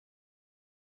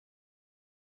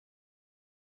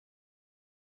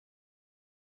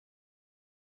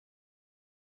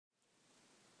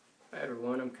Hi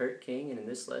everyone, I'm Kurt King, and in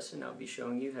this lesson I'll be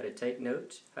showing you how to take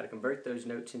notes, how to convert those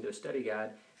notes into a study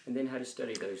guide, and then how to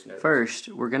study those notes. First,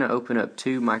 we're going to open up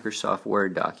two Microsoft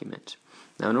Word documents.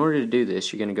 Now in order to do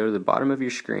this, you're going to go to the bottom of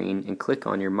your screen and click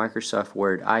on your Microsoft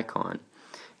Word icon.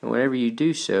 And whenever you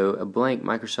do so, a blank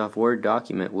Microsoft Word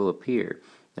document will appear.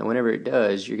 Now whenever it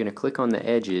does, you're going to click on the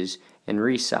edges and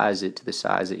resize it to the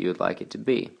size that you would like it to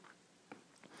be.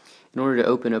 In order to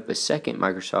open up a second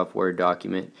Microsoft Word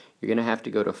document, you're going to have to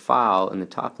go to File in the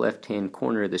top left-hand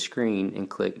corner of the screen and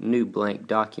click New Blank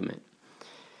Document.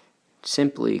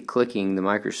 Simply clicking the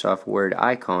Microsoft Word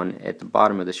icon at the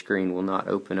bottom of the screen will not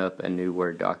open up a new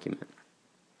Word document.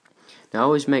 Now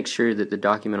always make sure that the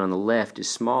document on the left is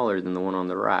smaller than the one on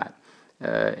the right,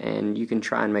 and you can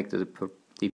try and make the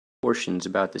proportions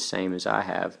about the same as I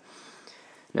have.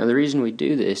 Now the reason we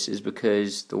do this is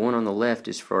because the one on the left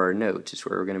is for our notes. It's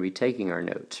where we're going to be taking our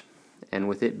notes. And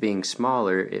with it being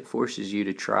smaller, it forces you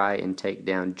to try and take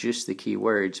down just the key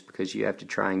words because you have to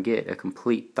try and get a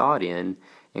complete thought in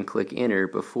and click enter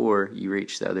before you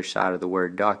reach the other side of the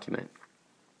Word document.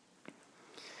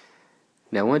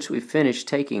 Now once we've finished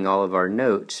taking all of our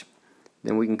notes,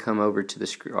 then we can come over to the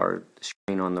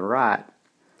screen on the right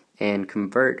and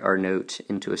convert our notes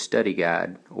into a study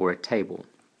guide or a table.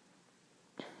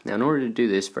 Now in order to do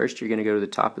this, first you're going to go to the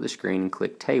top of the screen and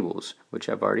click Tables, which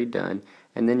I've already done,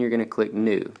 and then you're going to click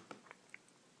New.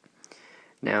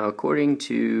 Now according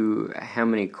to how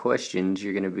many questions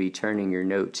you're going to be turning your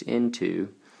notes into,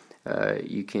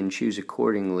 you can choose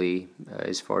accordingly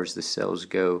as far as the cells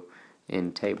go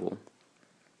in Table.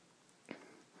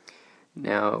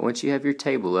 Now once you have your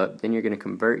table up, then you're going to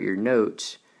convert your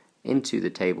notes into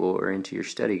the table or into your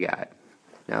study guide.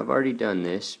 Now I've already done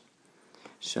this.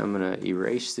 So I'm going to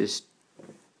erase this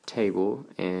table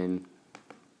and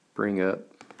bring up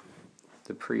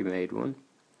the pre-made one.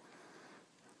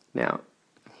 Now,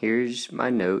 here's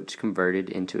my notes converted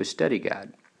into a study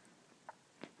guide.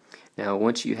 Now,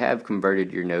 once you have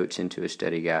converted your notes into a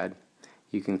study guide,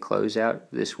 you can close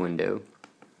out this window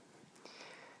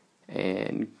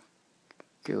and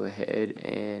go ahead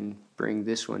and bring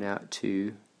this one out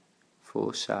to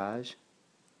full size.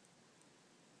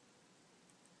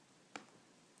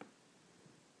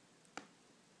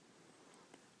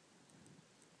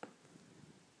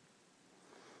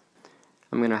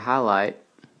 I'm going to highlight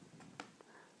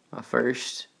my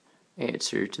first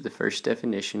answer to the first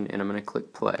definition, and I'm going to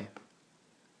click play.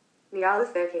 Now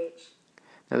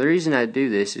the reason I do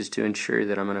this is to ensure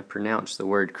that I'm going to pronounce the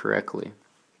word correctly.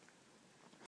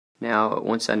 Now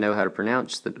once I know how to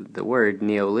pronounce the word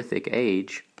Neolithic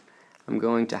age, I'm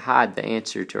going to hide the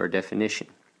answer to our definition.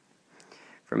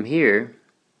 From here,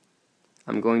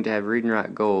 I'm going to have Read and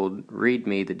Write Gold read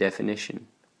me the definition.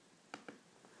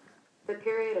 The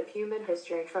period of human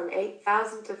history from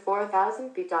 8,000 to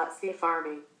 4,000 BC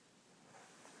farming.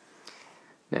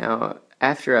 Now,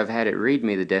 after I've had it read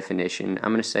me the definition,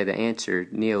 I'm going to say the answer,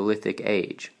 Neolithic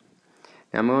age.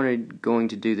 Now I'm going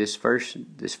to do this first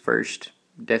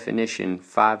definition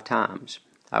 5 times.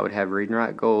 I would have Read and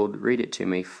Write Gold read it to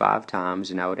me 5 times,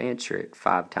 and I would answer it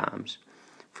 5 times.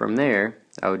 From there,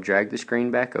 I would drag the screen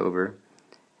back over,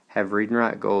 have Read and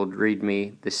Write Gold read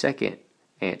me the second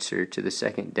answer to the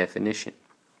second definition.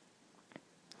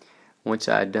 Once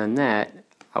I had done that,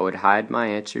 I would hide my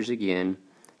answers again,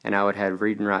 and I would have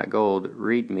Read and Write Gold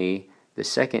read me the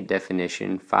second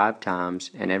definition 5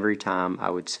 times, and every time I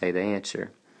would say the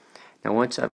answer. Now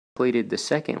once I've completed the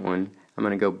second one, I'm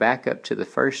going to go back up to the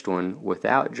first one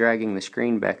without dragging the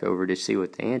screen back over to see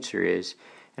what the answer is,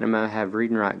 and I'm going to have Read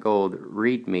and Write Gold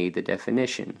read me the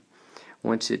definition.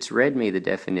 Once it's read me the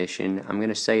definition, I'm going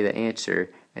to say the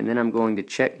answer, and then I'm going to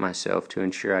check myself to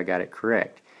ensure I got it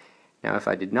correct. Now if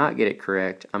I did not get it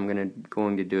correct, I'm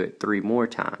going to do it 3 more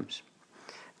times.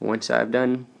 Once I've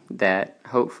done that,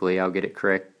 hopefully I'll get it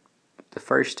correct the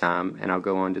first time, and I'll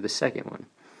go on to the second one.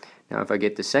 Now if I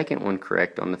get the second one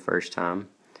correct on the first time,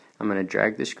 I'm going to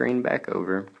drag the screen back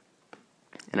over,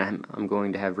 and I'm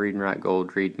going to have Read and Write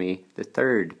Gold read me the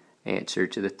third answer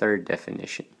to the third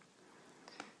definition.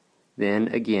 Then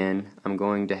again, I'm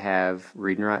going to have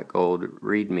Read and Write Gold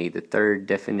read me the third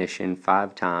definition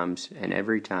 5 times, and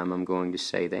every time I'm going to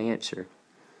say the answer.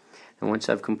 And once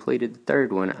I've completed the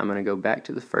third one, I'm going to go back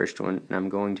to the first one, and I'm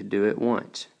going to do it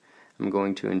once. I'm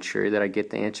going to ensure that I get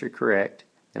the answer correct,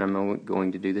 and I'm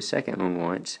going to do the second one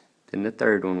once, then the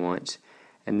third one once,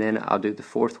 and then I'll do the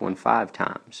fourth one 5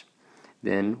 times.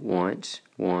 Then once,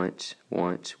 once,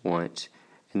 once, once,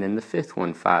 and then the fifth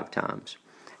one 5 times.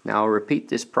 Now I'll repeat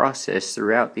this process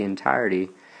throughout the entirety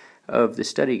of the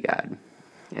study guide.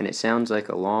 And it sounds like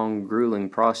a long, grueling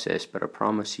process, but I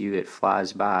promise you it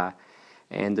flies by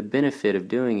And the benefit of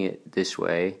doing it this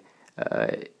way,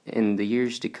 in the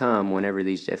years to come, whenever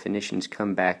these definitions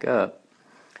come back up,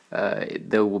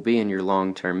 they will be in your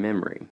long-term memory.